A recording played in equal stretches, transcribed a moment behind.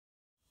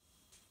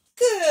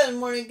Good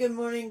morning, good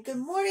morning, good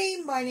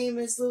morning. My name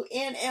is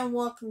LouAnn and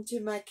welcome to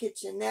my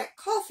kitchen. That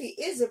coffee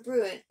is a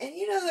brewing, and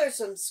you know there's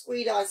some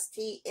sweet iced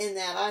tea in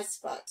that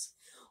icebox.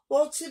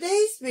 Well,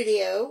 today's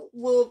video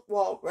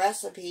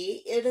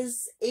recipe, it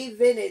is a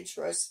vintage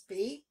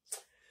recipe.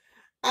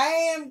 I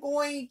am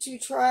going to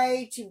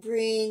try to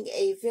bring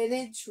a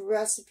vintage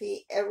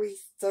recipe every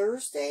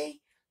Thursday,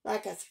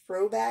 like a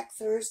throwback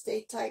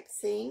Thursday type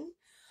thing.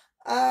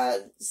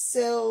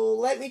 So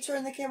let me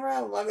turn the camera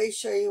on and let me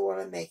show you what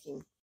I'm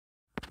making.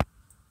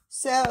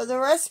 So the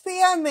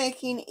recipe I'm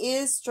making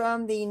is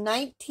from the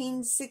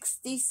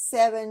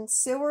 1967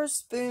 Silver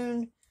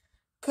Spoon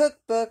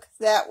cookbook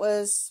that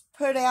was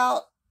published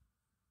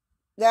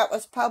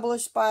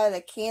by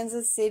the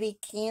Kansas City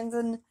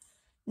Kansan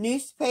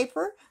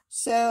newspaper.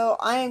 So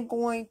I am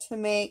going to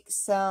make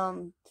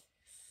some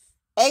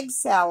egg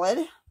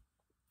salad.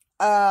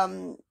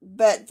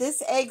 But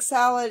this egg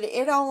salad,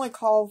 it only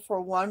called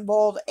for one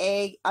boiled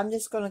egg. I'm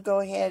just going to go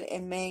ahead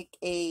and make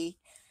a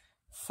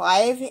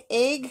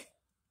 5-egg.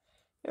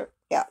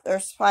 Yeah,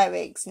 there's 5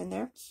 eggs in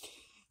there.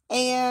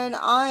 And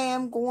I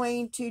am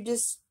going to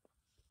just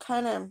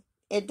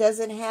it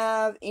doesn't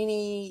have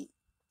the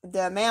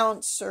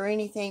amounts or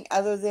anything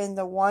other than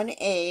the 1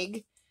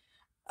 egg.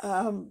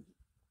 And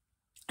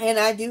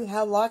I do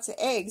have lots of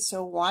eggs,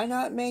 so why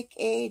not make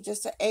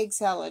just an egg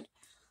salad?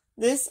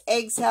 This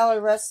egg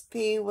salad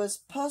recipe was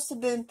supposed to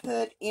have been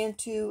put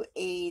into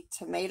a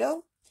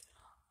tomato,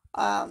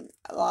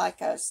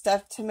 like a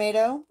stuffed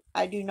tomato.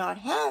 I do not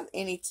have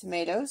any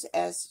tomatoes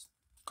as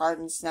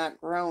garden's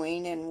not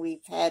growing and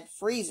we've had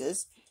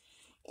freezes.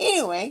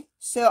 Anyway,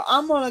 so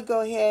I'm going to go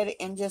ahead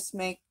and just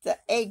make the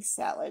egg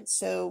salad.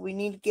 So we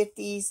need to get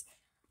these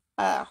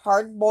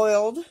hard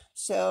boiled.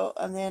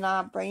 And then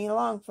I'll bring you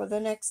along for the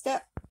next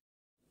step.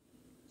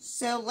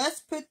 So let's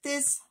put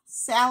this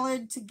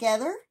salad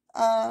together.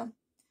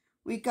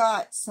 We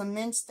got some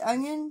minced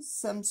onions,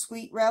 some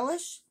sweet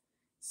relish,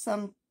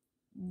 some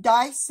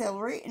diced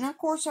celery, and of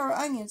course our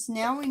onions.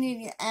 Now we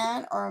need to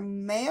add our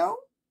mayo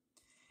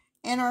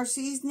and our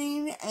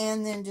seasoning,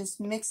 and then just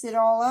mix it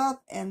all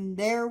up, and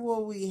there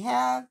we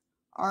have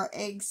our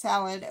egg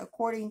salad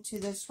according to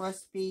this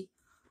recipe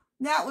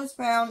that was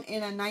found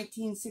in a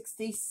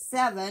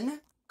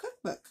 1967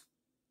 cookbook.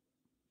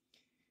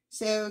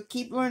 So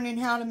keep learning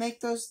how to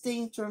make those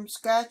things from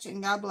scratch,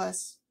 and God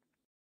bless.